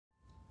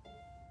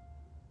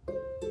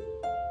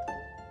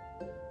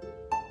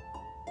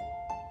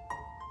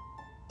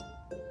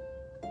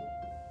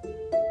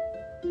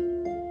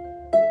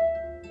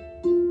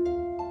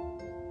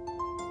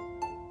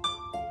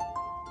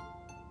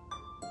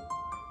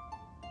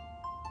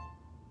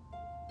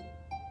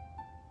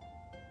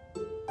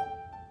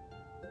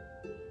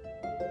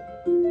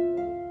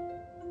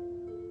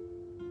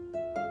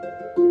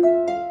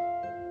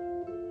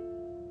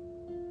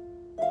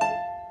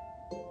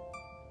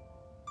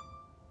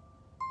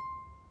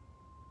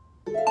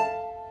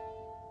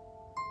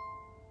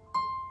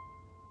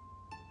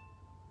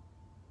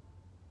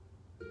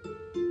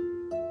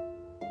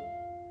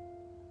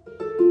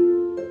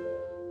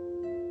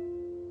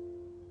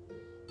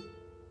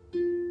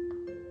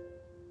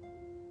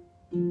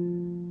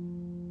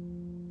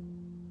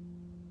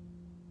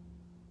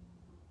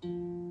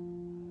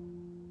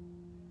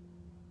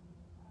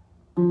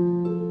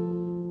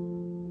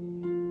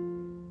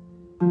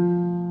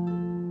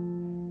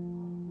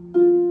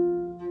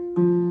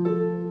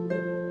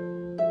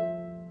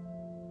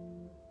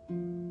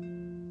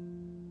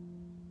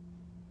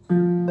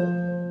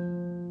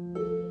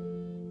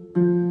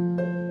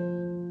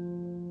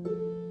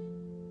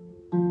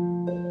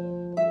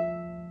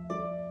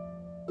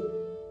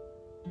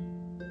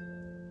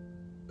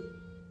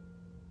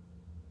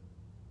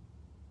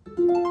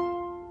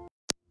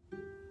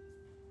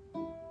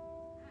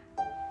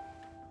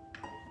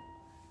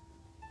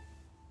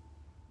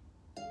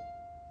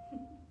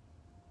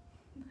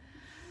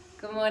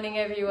Good morning,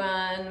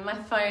 everyone. My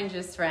phone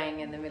just rang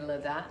in the middle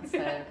of that, so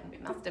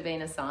it must have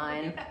been a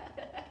sign.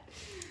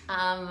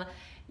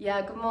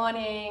 Good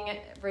morning,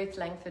 Ruth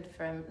Langford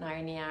from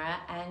NIARA,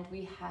 and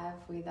we have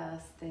with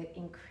us the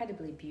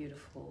incredibly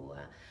beautiful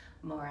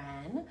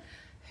Moran,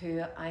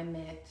 who I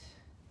met.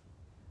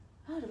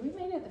 Oh, did we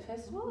meet at the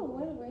festival, or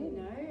what did we?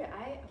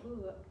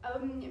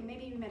 No,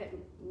 maybe we met at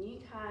New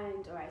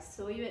Kind, or I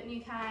saw you at New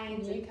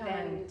Kind, New and Kind.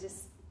 then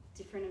just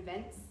different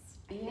events.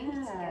 I think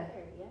together,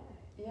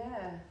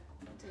 Yeah.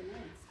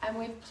 Nice. And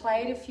we've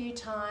played a few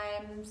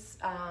times,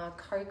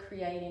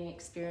 co-creating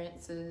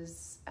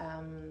experiences,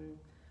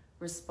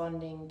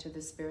 responding to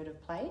the spirit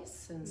of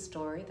place and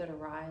story that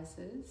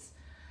arises.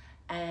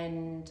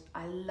 And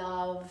I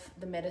love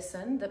the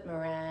medicine that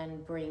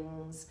Moran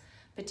brings,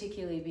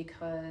 particularly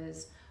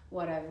because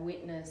what I've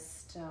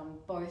witnessed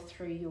both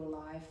through your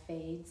live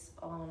feeds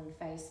on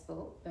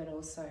Facebook, but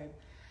also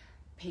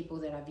people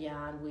that I've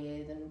yarned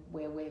with and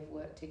where we've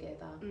worked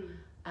together,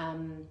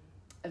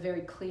 a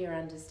very clear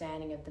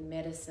understanding of the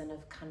medicine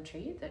of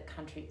country, that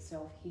country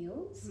itself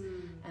heals,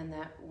 and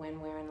that when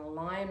we're in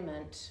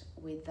alignment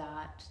with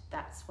that,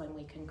 that's when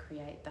we can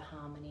create the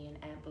harmony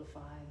and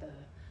amplify the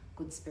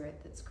good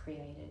spirit that's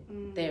created.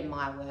 They're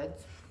my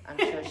words. I'm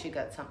sure she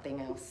got something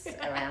else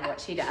around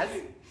what she does.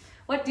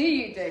 What do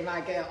you do,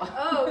 my girl?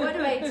 Oh, what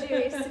do I do?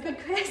 It's a good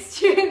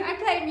question. I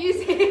play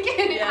music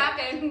and it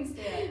happens.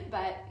 Yeah.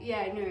 But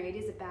it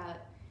is about,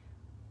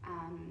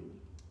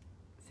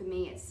 for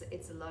me,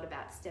 it's a lot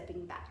about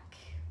stepping back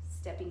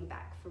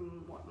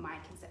from what my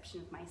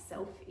conception of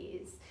myself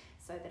is,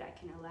 so that I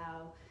can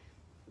allow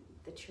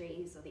the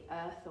trees or the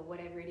earth or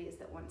whatever it is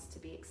that wants to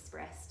be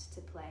expressed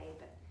to play.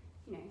 But,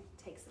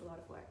 it takes a lot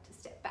of work to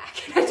step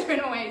back. I don't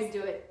always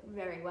do it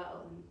very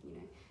well.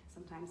 And,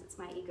 sometimes it's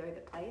my ego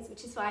that plays,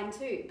 which is fine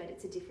too, but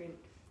it's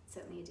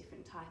certainly a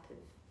different type of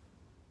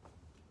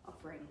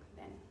offering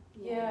then.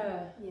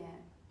 Yeah.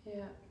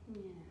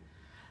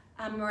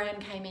 Moran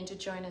came in to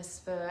join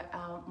us for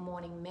our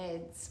morning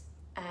meds,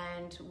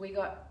 and we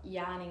got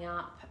yarning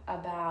up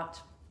about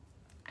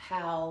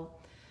how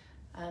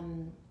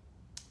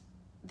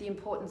the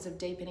importance of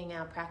deepening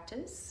our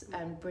practice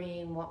and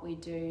bringing what we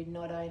do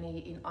not only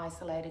in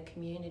isolated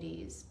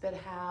communities, but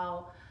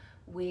how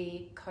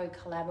we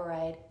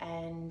co-collaborate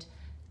and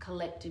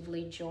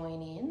collectively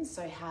join in.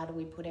 So how do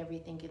we put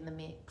everything in the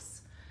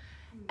mix?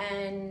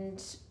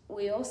 And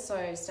we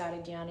also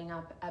started yarning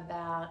up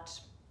about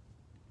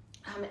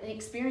an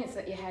experience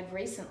that you had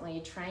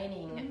recently,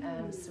 training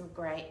some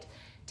great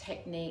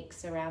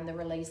techniques around the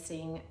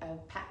releasing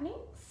of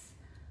patternings.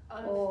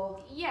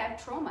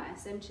 Trauma,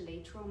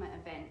 essentially, trauma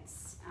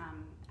events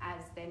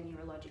as they're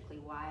neurologically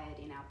wired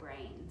in our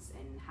brains,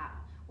 and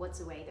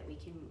what's a way that we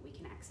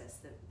can access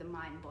the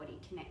mind-body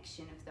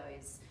connection of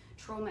those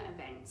trauma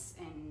events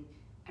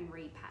and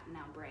repattern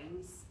our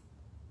brains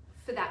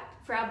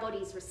for our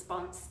body's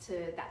response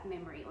to that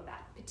memory or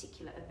that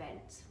particular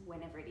event,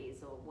 whenever it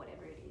is or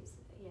whatever it is.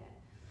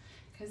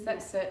 Because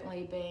that's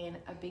certainly been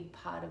a big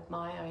part of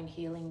my own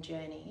healing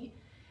journey,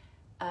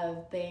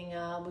 of being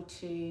able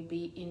to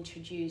be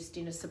introduced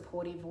in a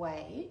supportive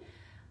way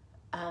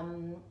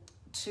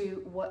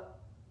to what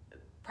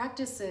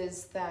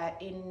practices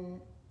that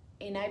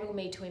enable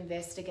me to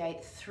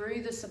investigate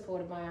through the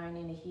support of my own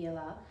inner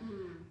healer.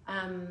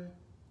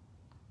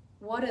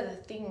 What are the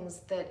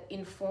things that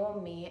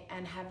inform me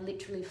and have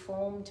literally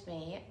formed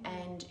me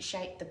and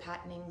shaped the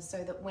patterning,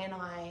 so that when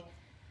I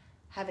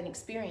have an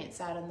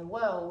experience out in the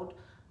world,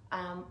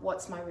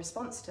 what's my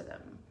response to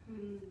them?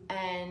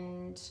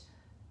 And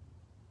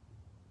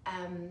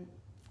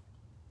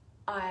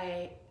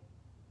I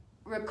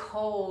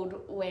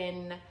recalled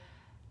when,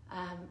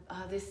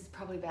 this is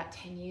probably about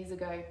 10 years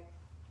ago,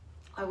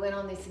 I went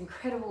on this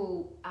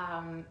incredible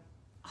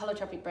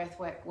holotropic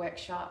breathwork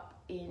workshop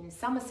in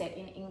Somerset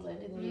in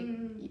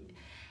England,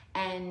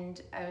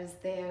 and I was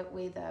there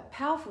with a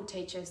powerful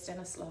teacher,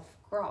 Stanislav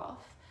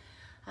Grof,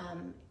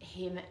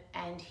 him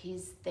and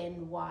his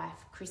then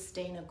wife,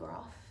 Christina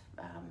Grof,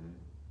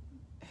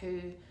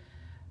 who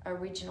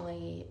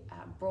originally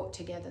brought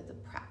together the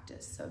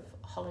practice of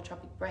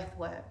holotropic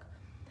breathwork.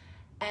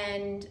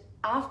 And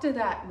after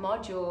that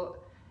module,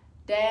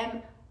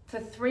 for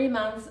 3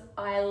 months,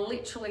 I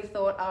literally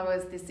thought I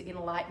was this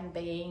enlightened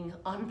being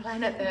on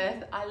planet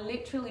Earth. I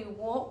literally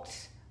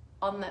walked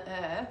on the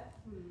earth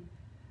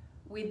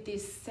with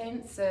this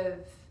sense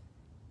of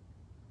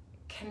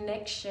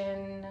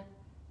connection,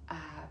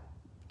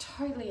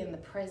 totally in the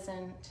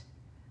present.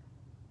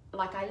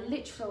 Like, I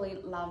literally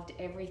loved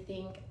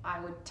everything. I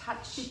would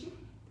touch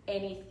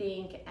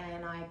anything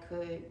and I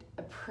could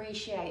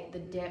appreciate the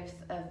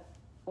depth of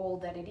all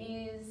that it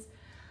is.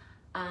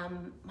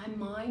 My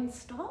mind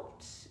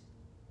stopped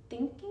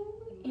thinking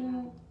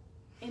in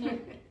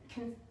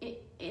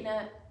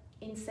a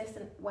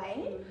incessant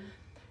way,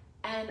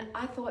 and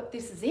I thought,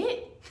 this is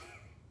it.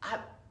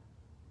 I've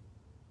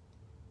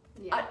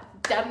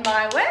done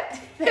my work.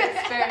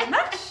 Thanks very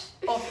much.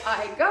 Off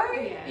I go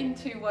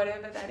into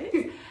whatever that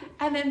is.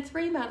 And then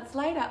 3 months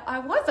later, I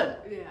wasn't.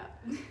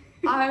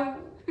 I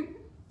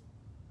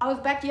I was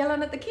back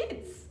yelling at the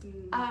kids.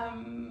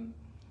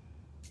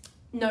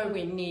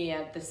 Nowhere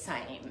near the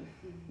same.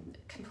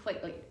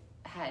 Completely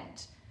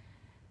had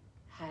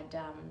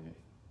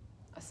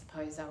I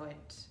suppose I would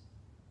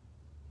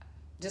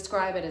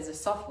describe it as a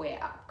software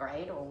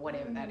upgrade or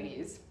whatever that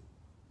is.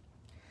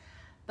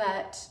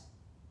 But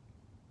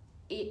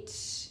it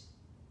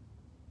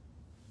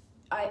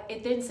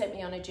then set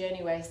me on a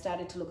journey where I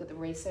started to look at the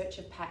research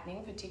of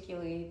patterning,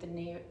 particularly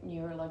the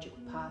neurological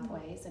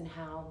pathways, and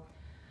how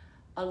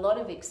a lot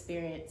of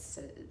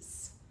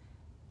experiences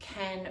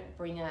can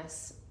bring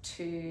us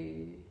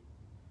to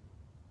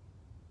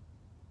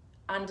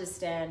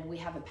understand we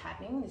have a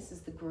patterning. This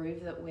is the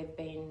groove that we've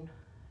been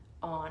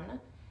on,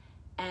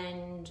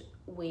 and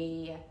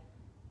we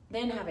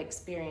then have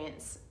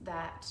experience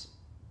that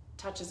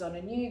touches on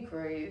a new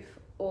groove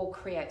or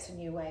creates a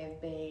new way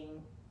of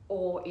being,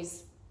 or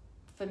is,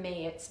 for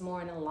me, it's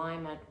more in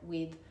alignment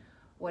with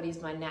what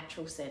is my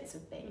natural sense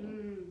of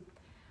being.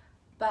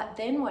 But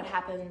then what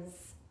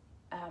happens,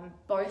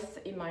 both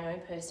in my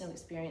own personal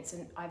experience,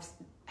 and I've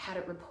had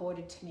it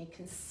reported to me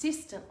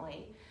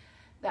consistently,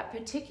 that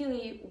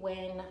particularly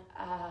when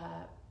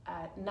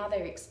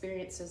another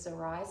experience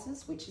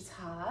arises, which is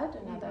hard,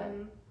 another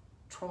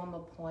trauma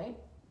point,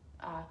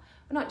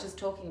 we're not just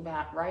talking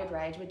about road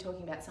rage, we're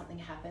talking about something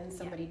happens,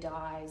 somebody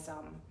dies,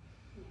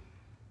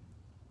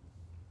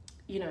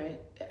 you know,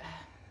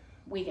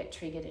 we get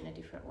triggered in a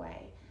different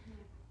way.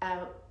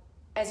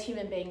 As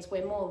human beings,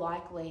 we're more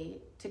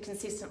likely to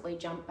consistently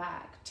jump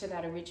back to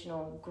that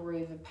original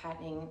groove of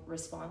patterning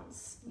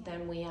response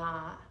than we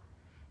are.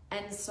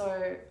 And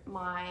so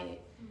my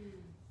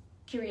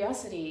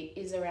curiosity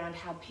is around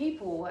how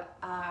people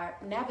are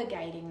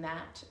navigating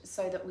that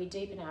so that we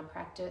deepen our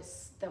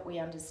practice, that we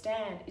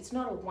understand it's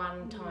not a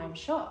one-time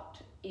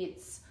shot,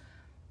 it's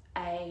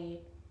a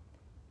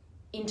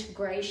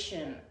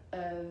integration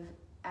of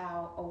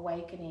our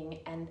awakening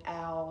and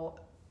our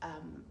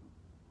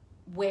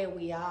where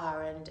we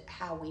are and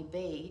how we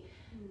be,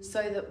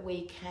 so that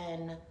we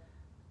can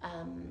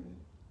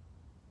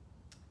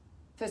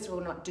first of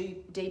all not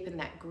deepen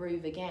that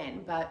groove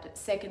again, but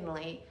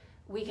secondly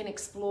we can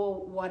explore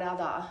what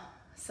other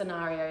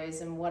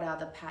scenarios and what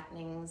other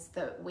patternings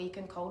that we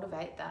can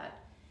cultivate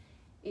that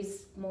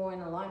is more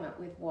in alignment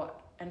with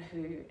what and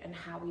who and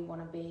how we want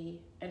to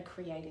be and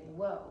create in the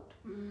world.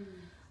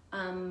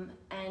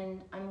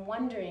 And I'm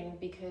wondering,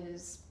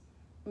 because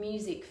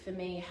music for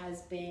me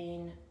has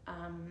been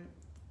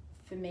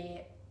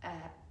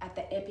at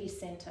the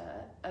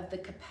epicenter of the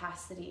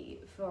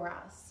capacity for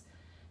us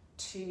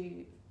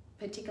to,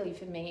 particularly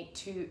for me,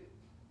 to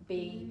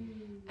be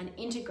an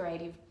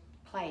integrative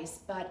place,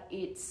 but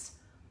it's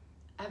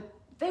a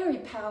very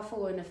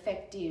powerful and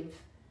effective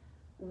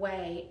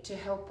way to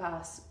help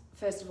us,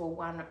 first of all,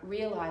 one,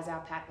 realize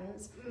our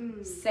patterns,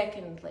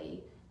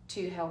 secondly,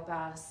 to help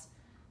us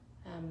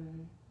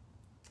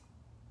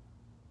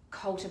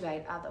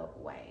cultivate other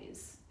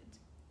ways.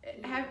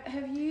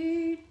 Have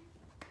you?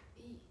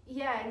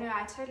 Yeah, no,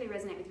 I totally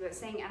resonate with what you're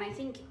saying, and I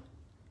think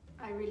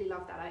I really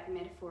love that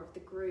metaphor of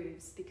the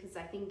grooves, because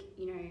I think,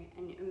 you know,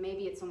 and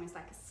maybe it's almost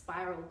like a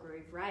spiral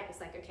groove, right?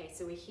 It's like, okay,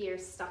 so we're here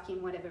stuck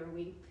in whatever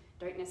we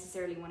don't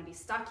necessarily want to be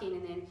stuck in,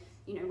 and then,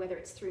 you know, whether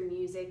it's through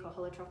music or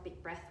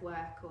holotropic breath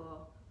work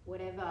or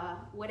whatever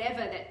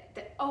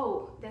that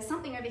oh, there's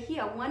something over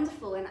here,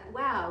 wonderful, and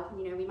wow,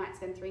 you know, we might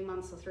spend 3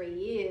 months or 3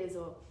 years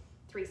or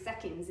 3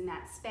 seconds in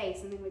that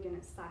space, and then we're going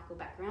to cycle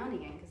back around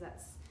again, because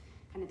that's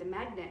kind of the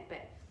magnet.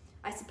 But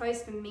I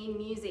suppose for me,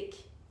 music,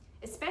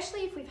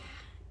 especially if we've,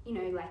 you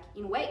know, like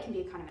in a way it can be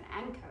a kind of an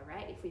anchor,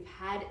 right? If we've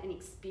had an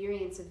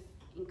experience of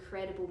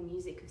incredible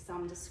music of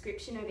some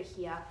description over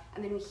here,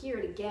 and then we hear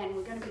it again,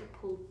 we're going to be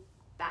pulled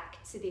back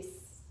to this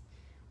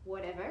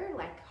whatever,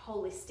 like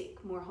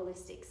more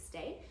holistic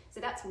state. So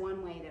that's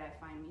one way that I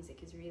find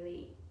music is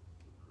really,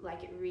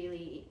 like, it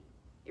really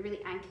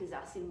anchors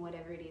us in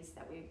whatever it is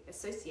that we're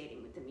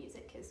associating with the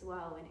music as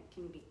well, and it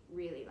can be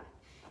really like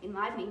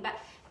enlivening. But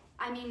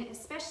I mean,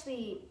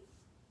 especially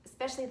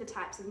the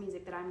types of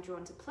music that I'm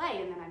drawn to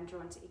play and that I'm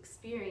drawn to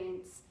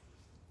experience,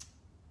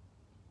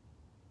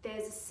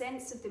 there's a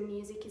sense of the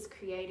music is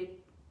created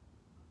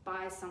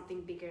by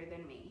something bigger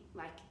than me.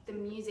 Like, the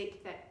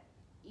music that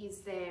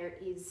is there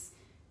is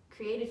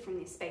created from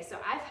this space. So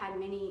I've had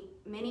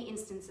many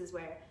instances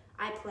where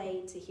I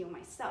play to heal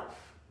myself.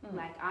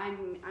 Like,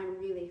 I'm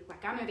really,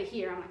 like, I'm over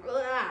here, I'm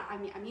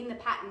like, I'm in the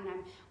pattern,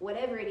 I'm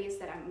whatever it is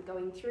that I'm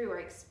going through or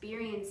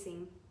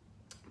experiencing.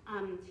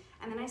 And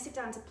then I sit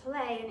down to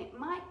play, and it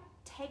might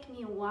take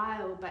me a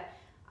while, but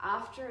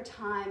after a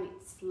time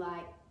it's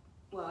like,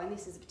 well, and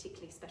this is a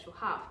particularly special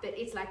harp, but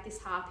it's like this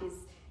harp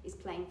is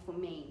playing for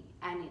me,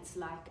 and it's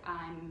like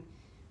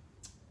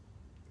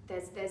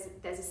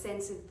there's a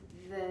sense of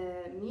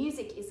the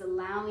music is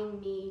allowing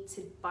me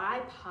to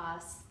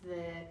bypass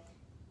the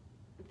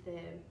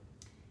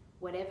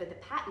whatever the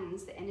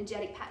patterns, the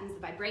energetic patterns, the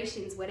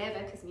vibrations, whatever,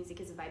 because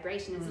music is a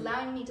vibration. It's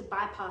allowing me to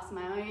bypass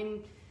my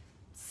own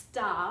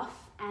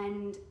stuff,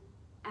 and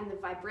the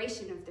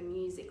vibration of the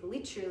music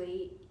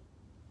literally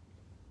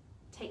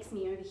takes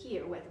me over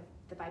here, where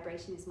the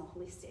vibration is more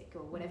holistic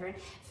or whatever. And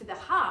for the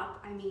harp,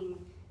 I mean,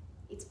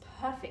 it's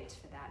perfect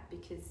for that,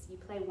 because you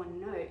play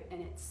one note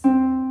and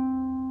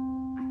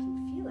I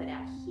can feel it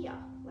out here.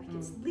 Like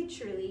it's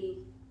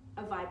literally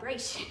a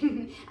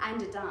vibration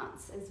and a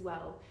dance as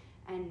well.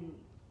 And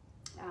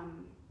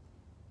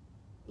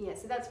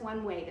so that's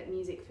one way that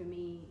music for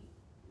me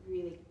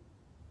really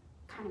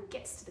kind of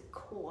gets to the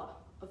core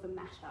of a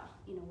matter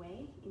in a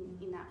way,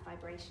 in that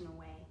vibrational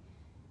way.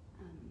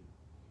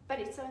 But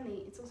it's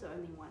also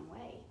only one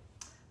way.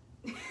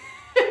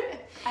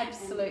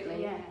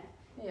 Absolutely. And,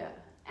 yeah.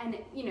 And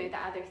the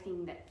other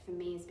thing that for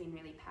me has been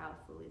really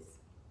powerful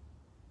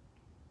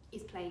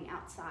is playing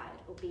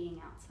outside or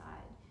being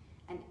outside,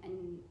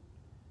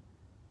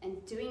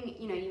 and doing.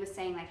 You were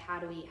saying like how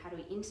do we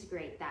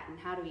integrate that, and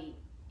how do we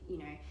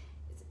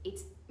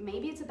it's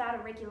maybe it's about a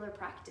regular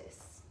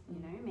practice.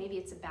 Maybe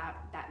it's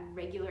about that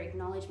regular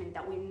acknowledgement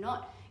that we're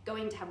not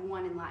going to have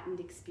one enlightened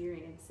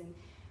experience. And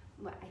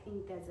I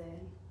think there's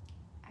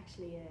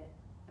actually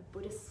a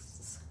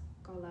Buddhist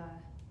scholar,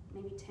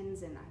 maybe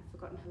Tenzin, I've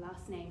forgotten her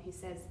last name, who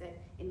says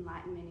that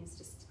enlightenment is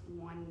just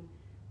one.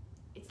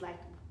 It's like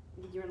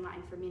you're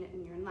enlightened for a minute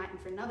and you're enlightened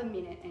for another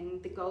minute,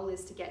 and the goal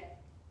is to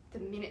get the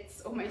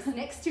minutes almost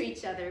next to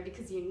each other,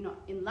 because you're not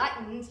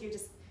enlightened, you're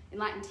just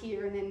enlightened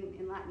here and then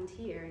enlightened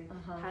here, and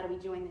how do we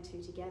join the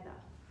two together?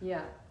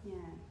 Yeah.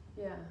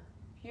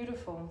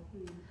 Beautiful.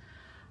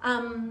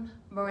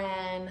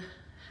 Moran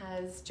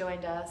has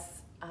joined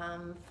us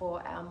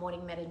for our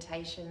morning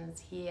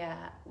meditations here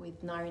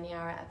with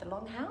NIARA at the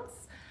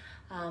Longhouse.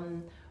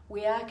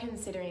 We are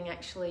considering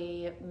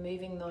actually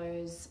moving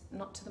those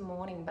not to the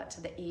morning but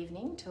to the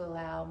evening, to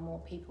allow more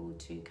people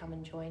to come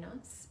and join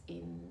us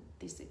in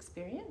this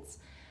experience.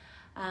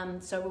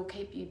 So we'll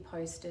keep you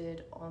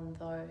posted on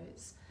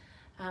those.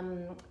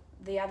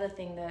 The other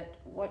thing that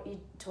what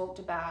you talked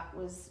about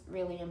was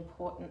really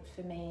important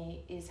for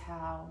me is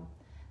how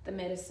the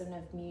medicine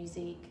of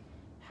music,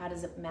 how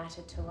does it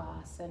matter to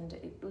us? And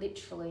it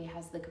literally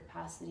has the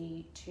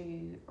capacity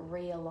to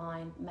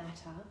realign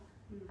matter,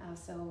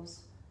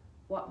 ourselves,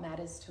 what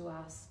matters to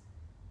us,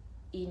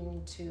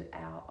 into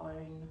our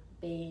own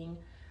being.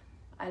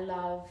 I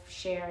love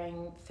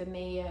sharing, for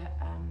me,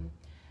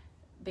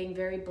 being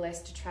very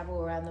blessed to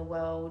travel around the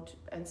world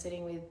and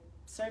sitting with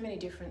so many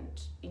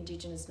different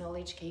Indigenous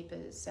knowledge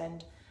keepers,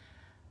 and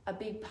a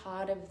big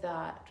part of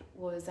that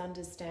was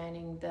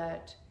understanding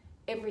that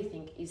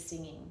everything is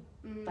singing.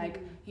 Like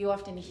you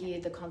often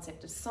hear the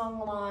concept of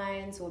song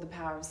lines or the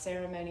power of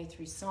ceremony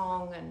through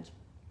song, and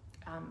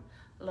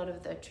a lot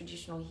of the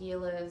traditional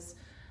healers,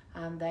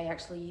 they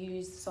actually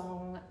use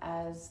song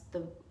as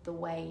the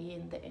way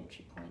in, the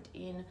entry point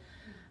in.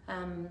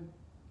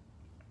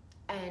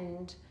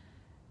 And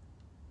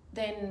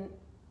then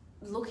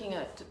looking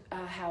at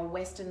how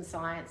Western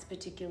science,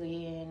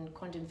 particularly in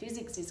quantum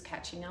physics, is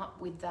catching up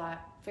with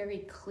that very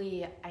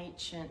clear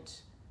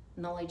ancient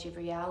knowledge of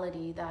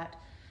reality, that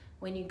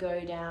when you go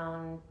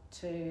down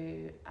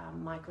to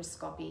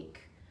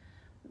microscopic,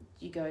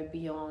 you go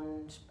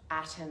beyond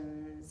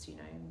atoms,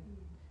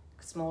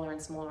 smaller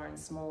and smaller and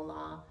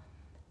smaller,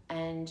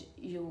 and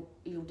you'll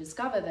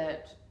discover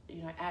that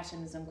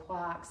atoms and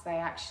quarks, they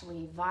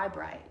actually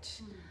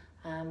vibrate.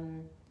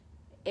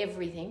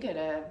 Everything at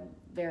a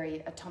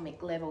very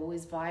atomic level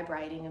is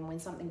vibrating, and when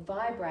something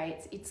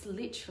vibrates, it's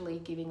literally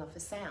giving off a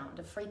sound,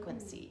 a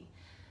frequency.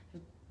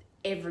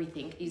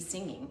 Everything is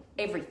singing.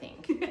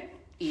 Everything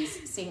is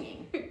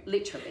singing,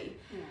 literally.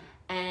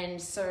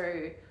 And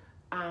so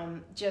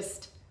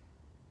just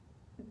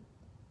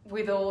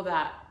with all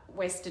that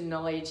Western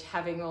knowledge,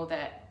 having all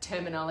that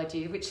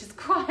terminology, which is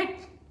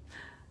quite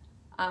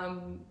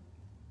hard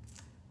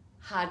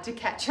to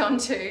catch on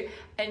to,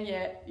 and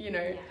yet,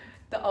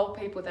 the old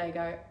people, they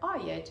go, oh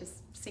yeah,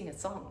 just sing a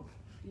song.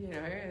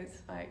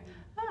 It's like,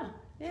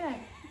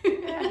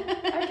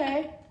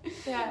 okay.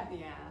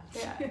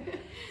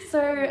 So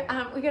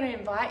we're going to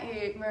invite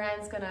you.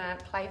 Moran's going to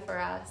play for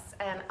us,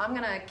 and I'm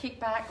going to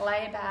kick back,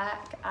 lay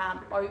back,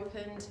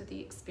 open to the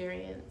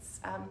experience.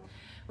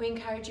 We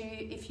encourage you,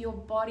 if your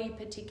body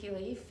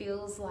particularly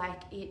feels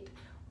like it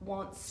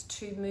wants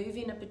to move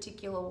in a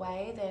particular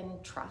way, then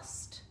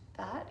trust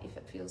that if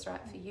it feels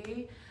right for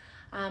you.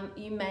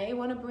 You may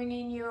want to bring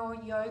in your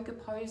yoga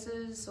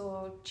poses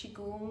or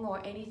qigong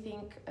or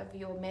anything of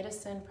your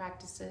medicine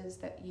practices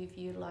that you've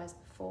utilized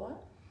before.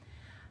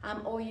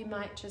 Or you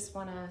might just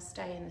want to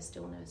stay in the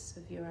stillness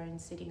of your own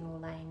sitting or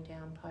laying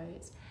down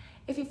pose.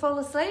 If you fall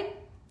asleep,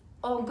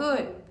 all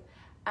good.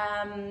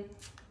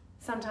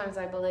 Sometimes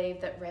I believe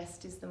that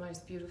rest is the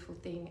most beautiful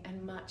thing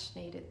and much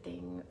needed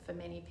thing for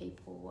many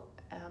people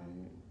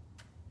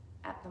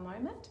at the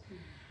moment.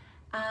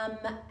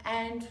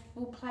 And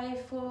we'll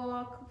play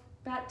for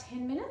about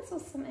 10 minutes or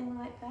something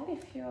like that,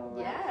 if you're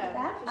right for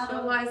that. For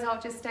Otherwise, sure.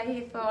 I'll just stay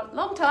here for a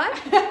long time.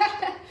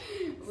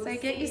 So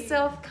get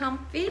yourself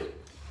comfy.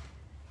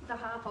 The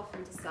harp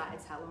often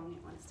decides how long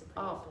it wants to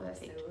play for,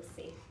 perfect. So we'll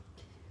see.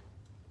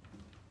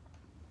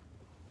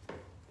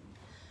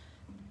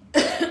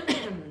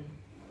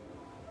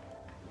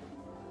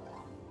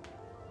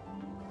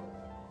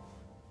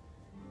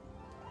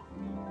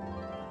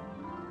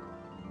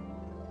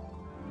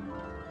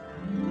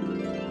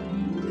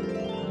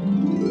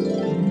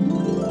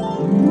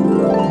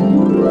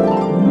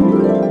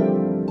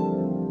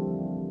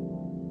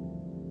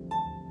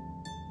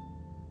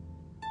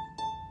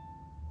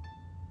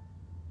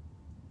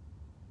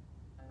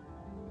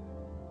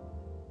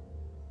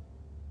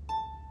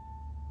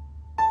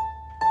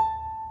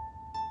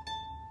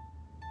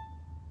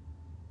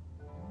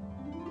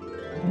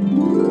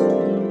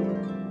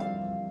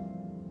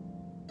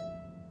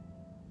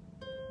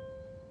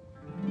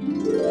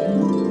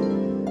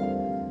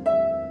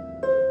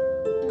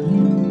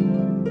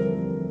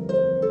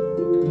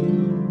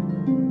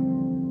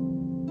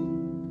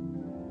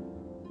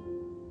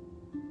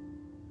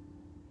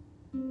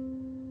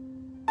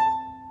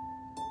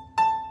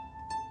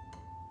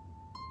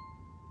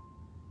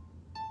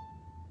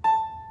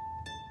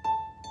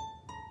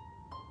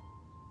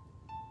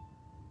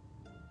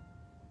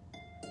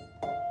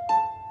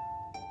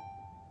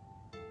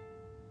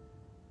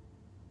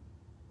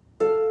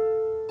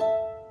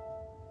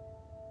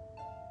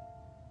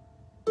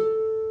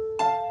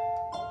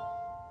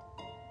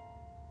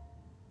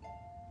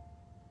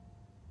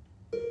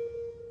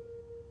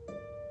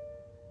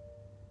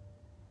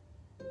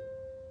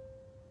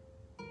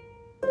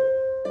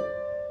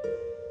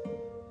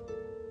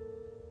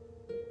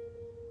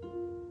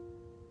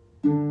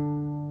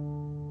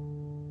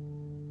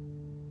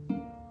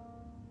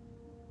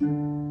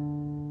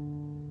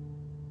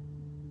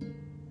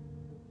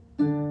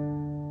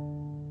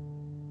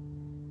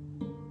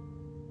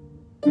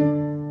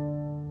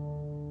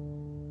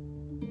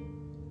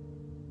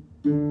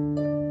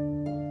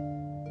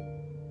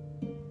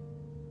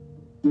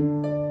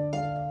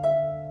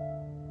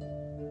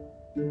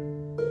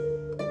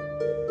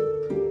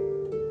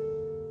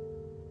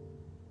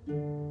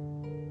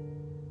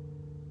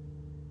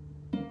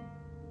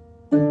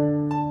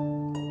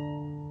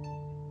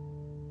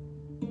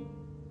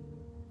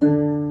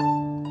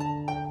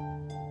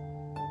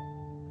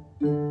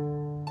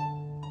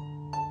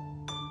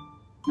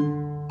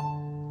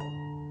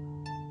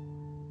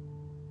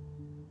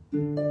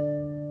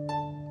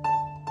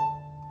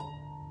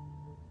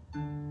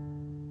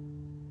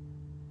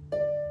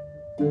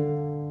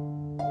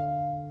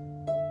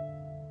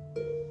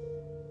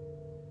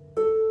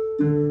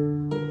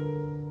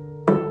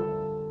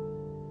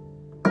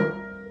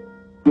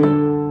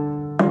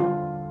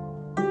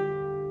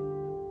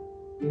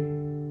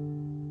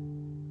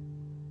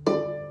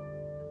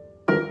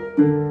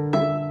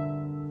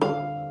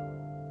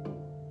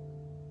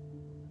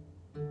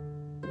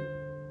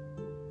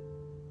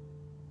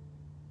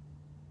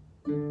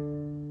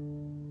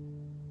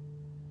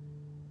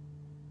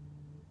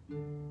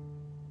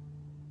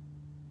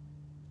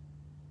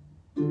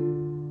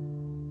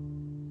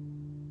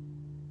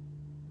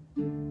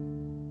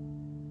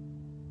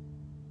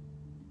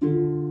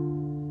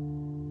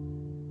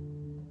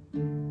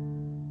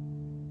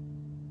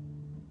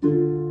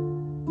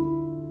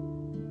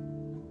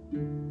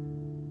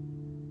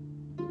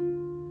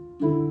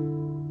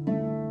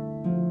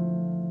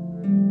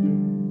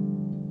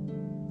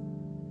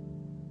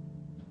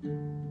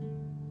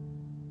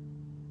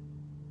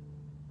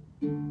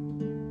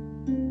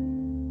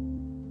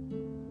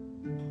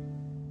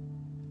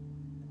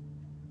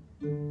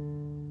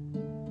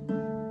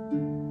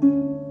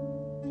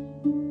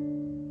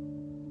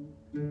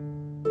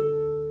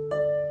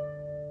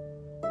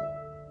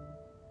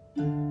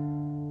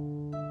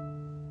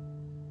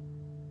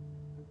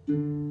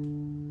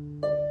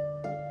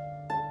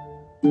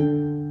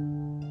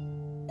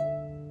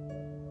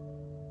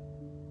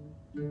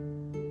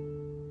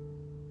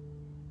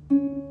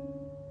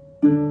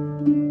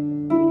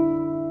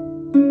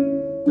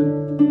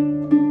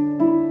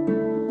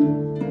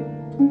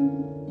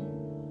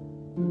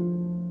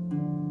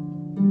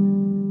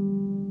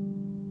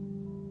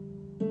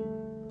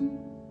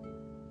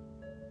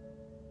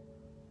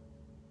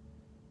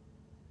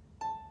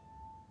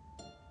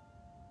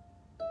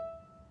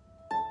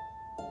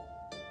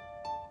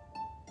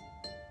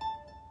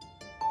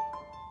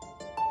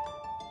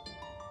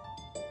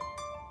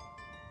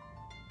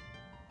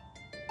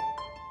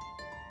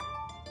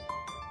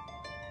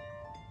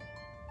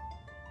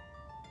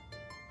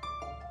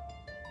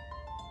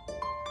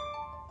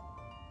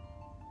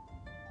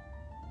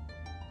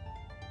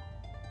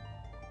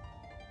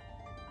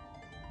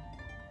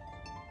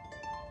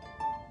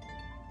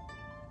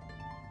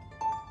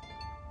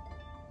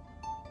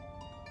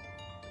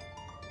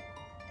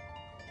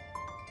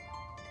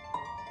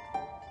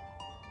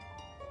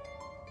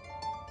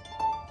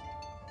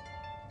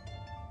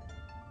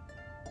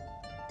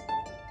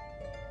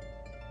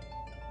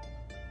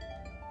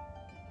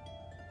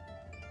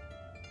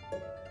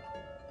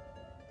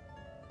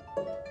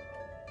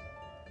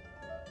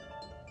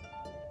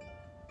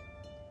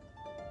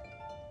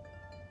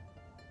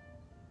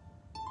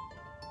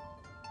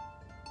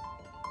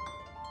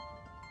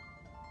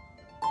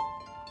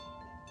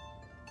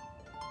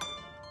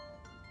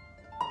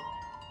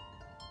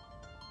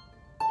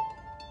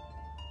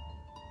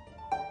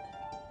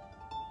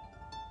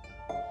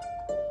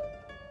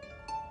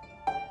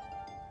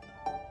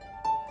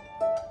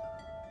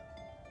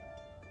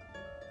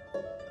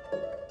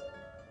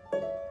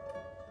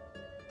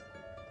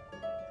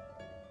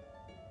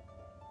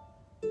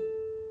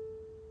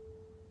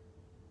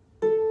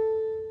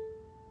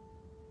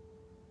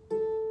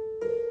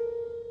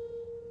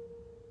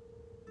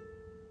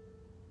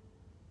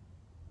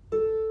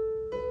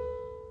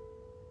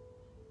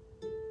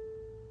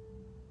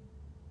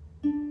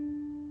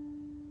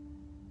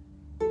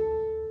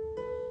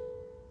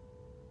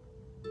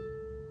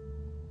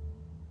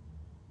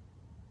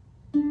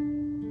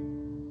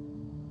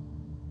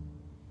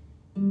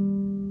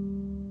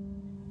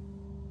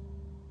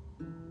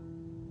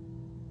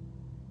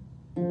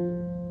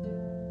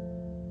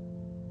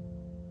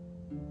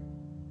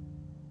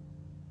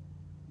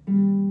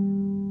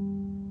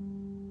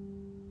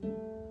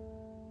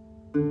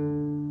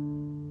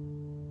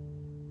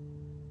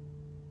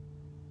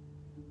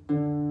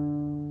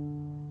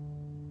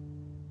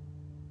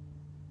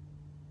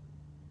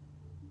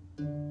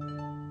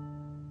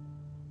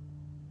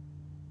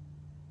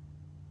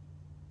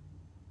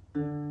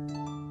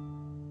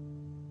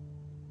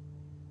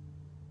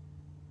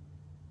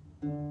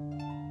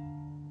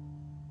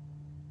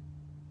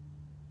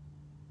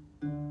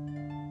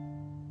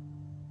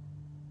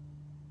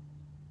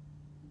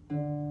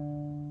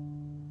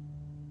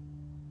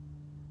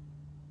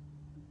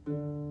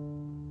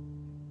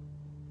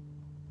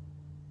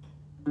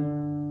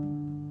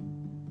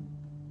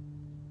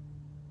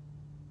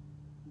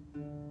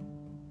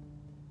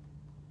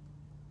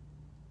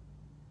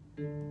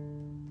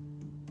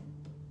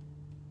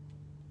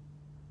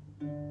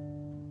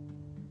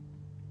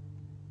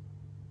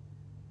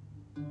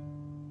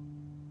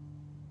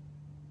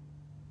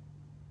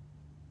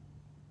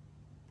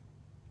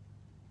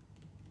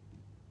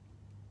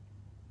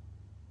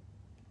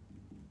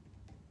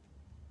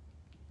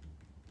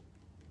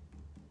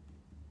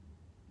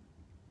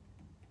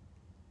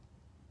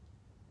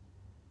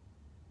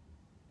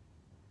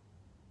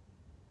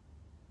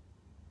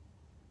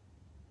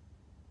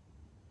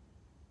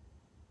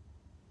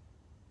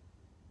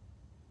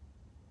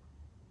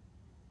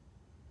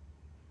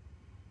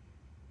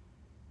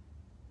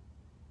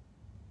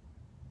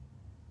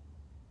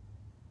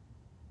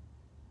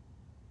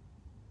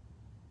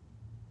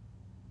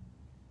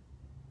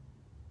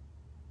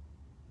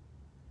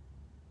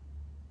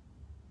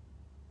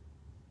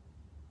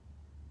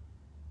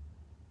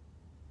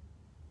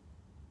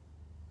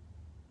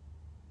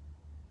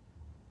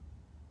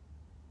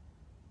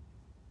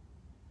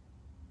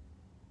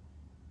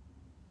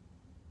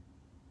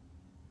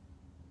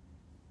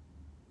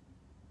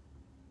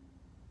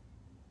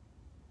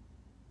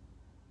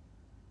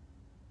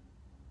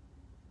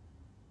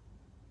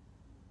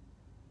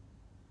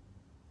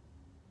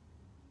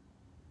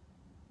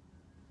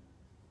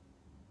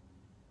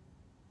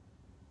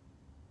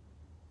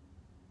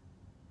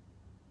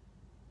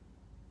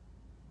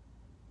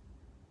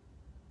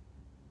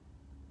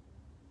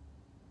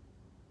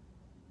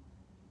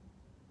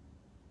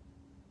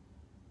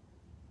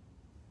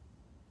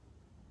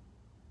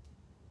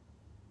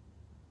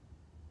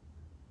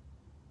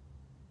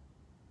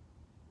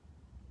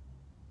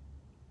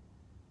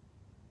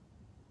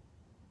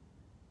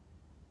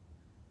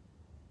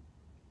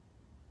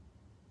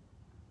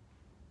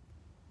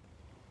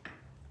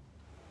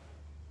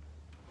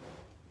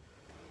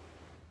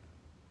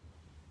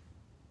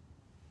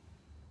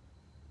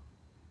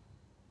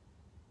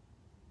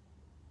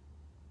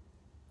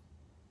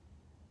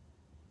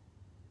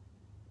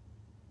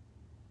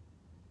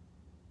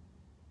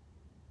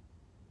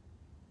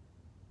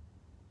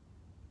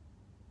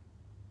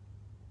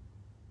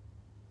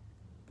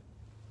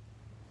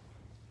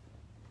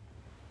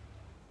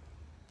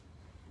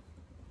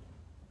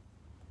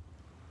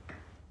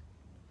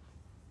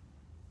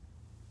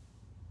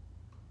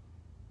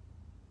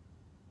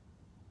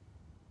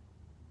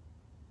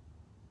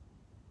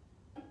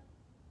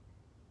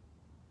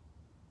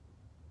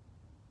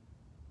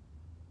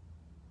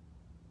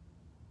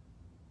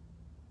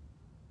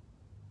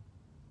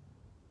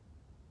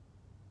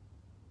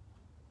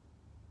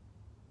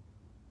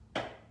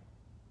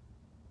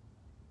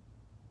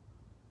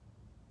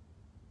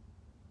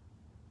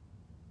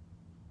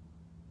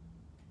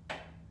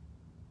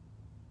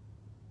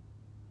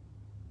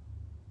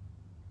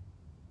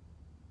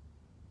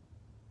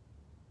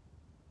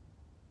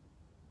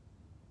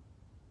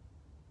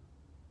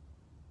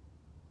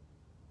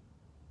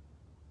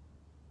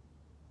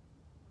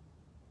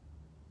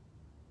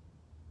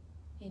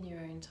 your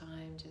own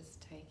time,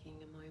 just taking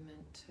a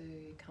moment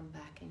to come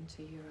back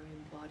into your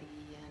own body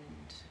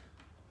and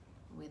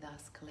with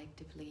us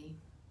collectively.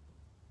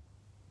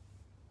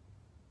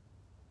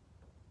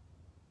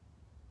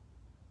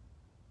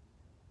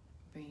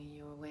 Bringing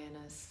your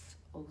awareness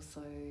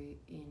also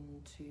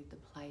into the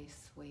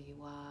place where you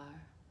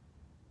are,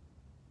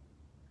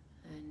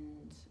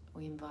 and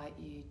we invite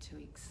you to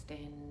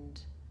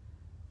extend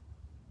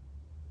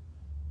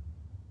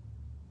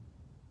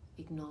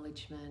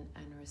acknowledgement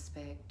and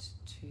respect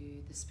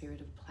to the spirit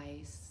of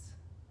place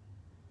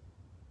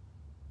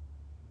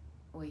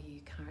where you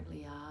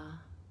currently are,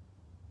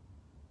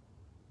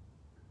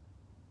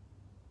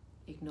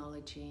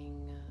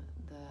 acknowledging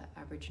the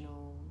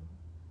Aboriginal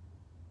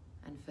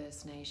and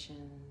First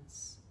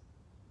Nations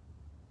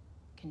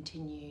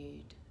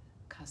continued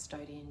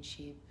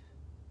custodianship,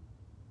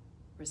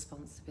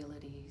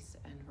 responsibilities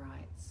and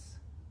rights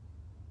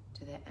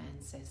to their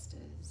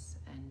ancestors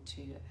and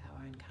to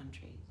our own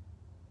country.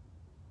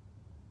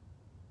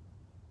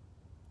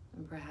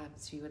 And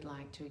perhaps you would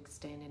like to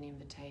extend an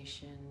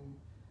invitation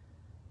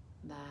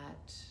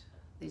that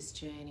this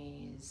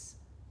journey is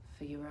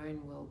for your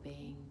own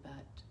well-being,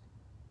 but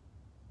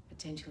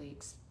potentially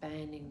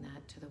expanding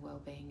that to the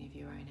well-being of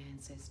your own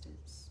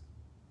ancestors.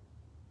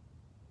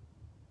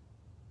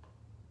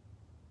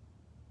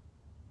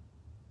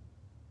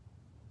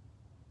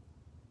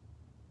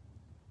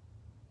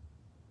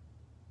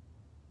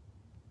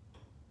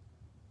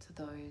 To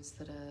those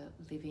that are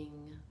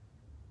living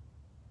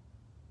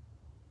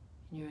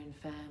in your own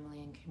family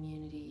and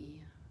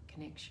community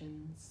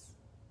connections.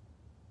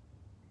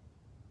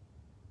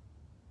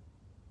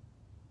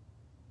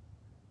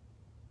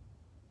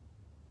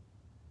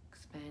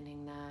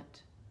 Expanding that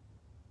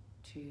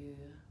to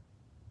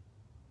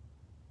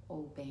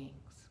all beings.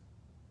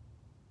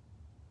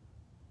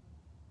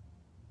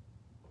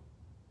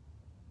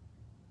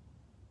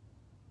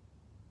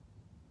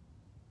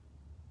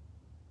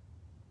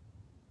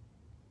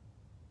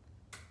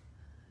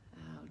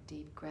 Our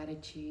deep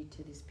gratitude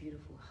to this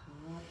beautiful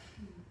heart.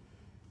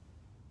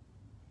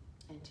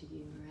 And to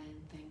you,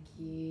 Moran, thank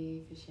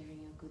you for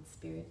sharing your good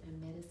spirit and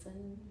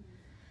medicine.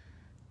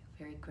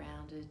 Very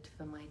grounded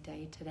for my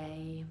day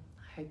today.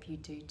 I hope you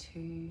do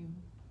too.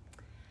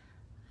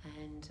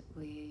 And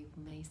we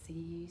may see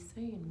you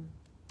soon.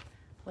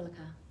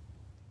 Walaka.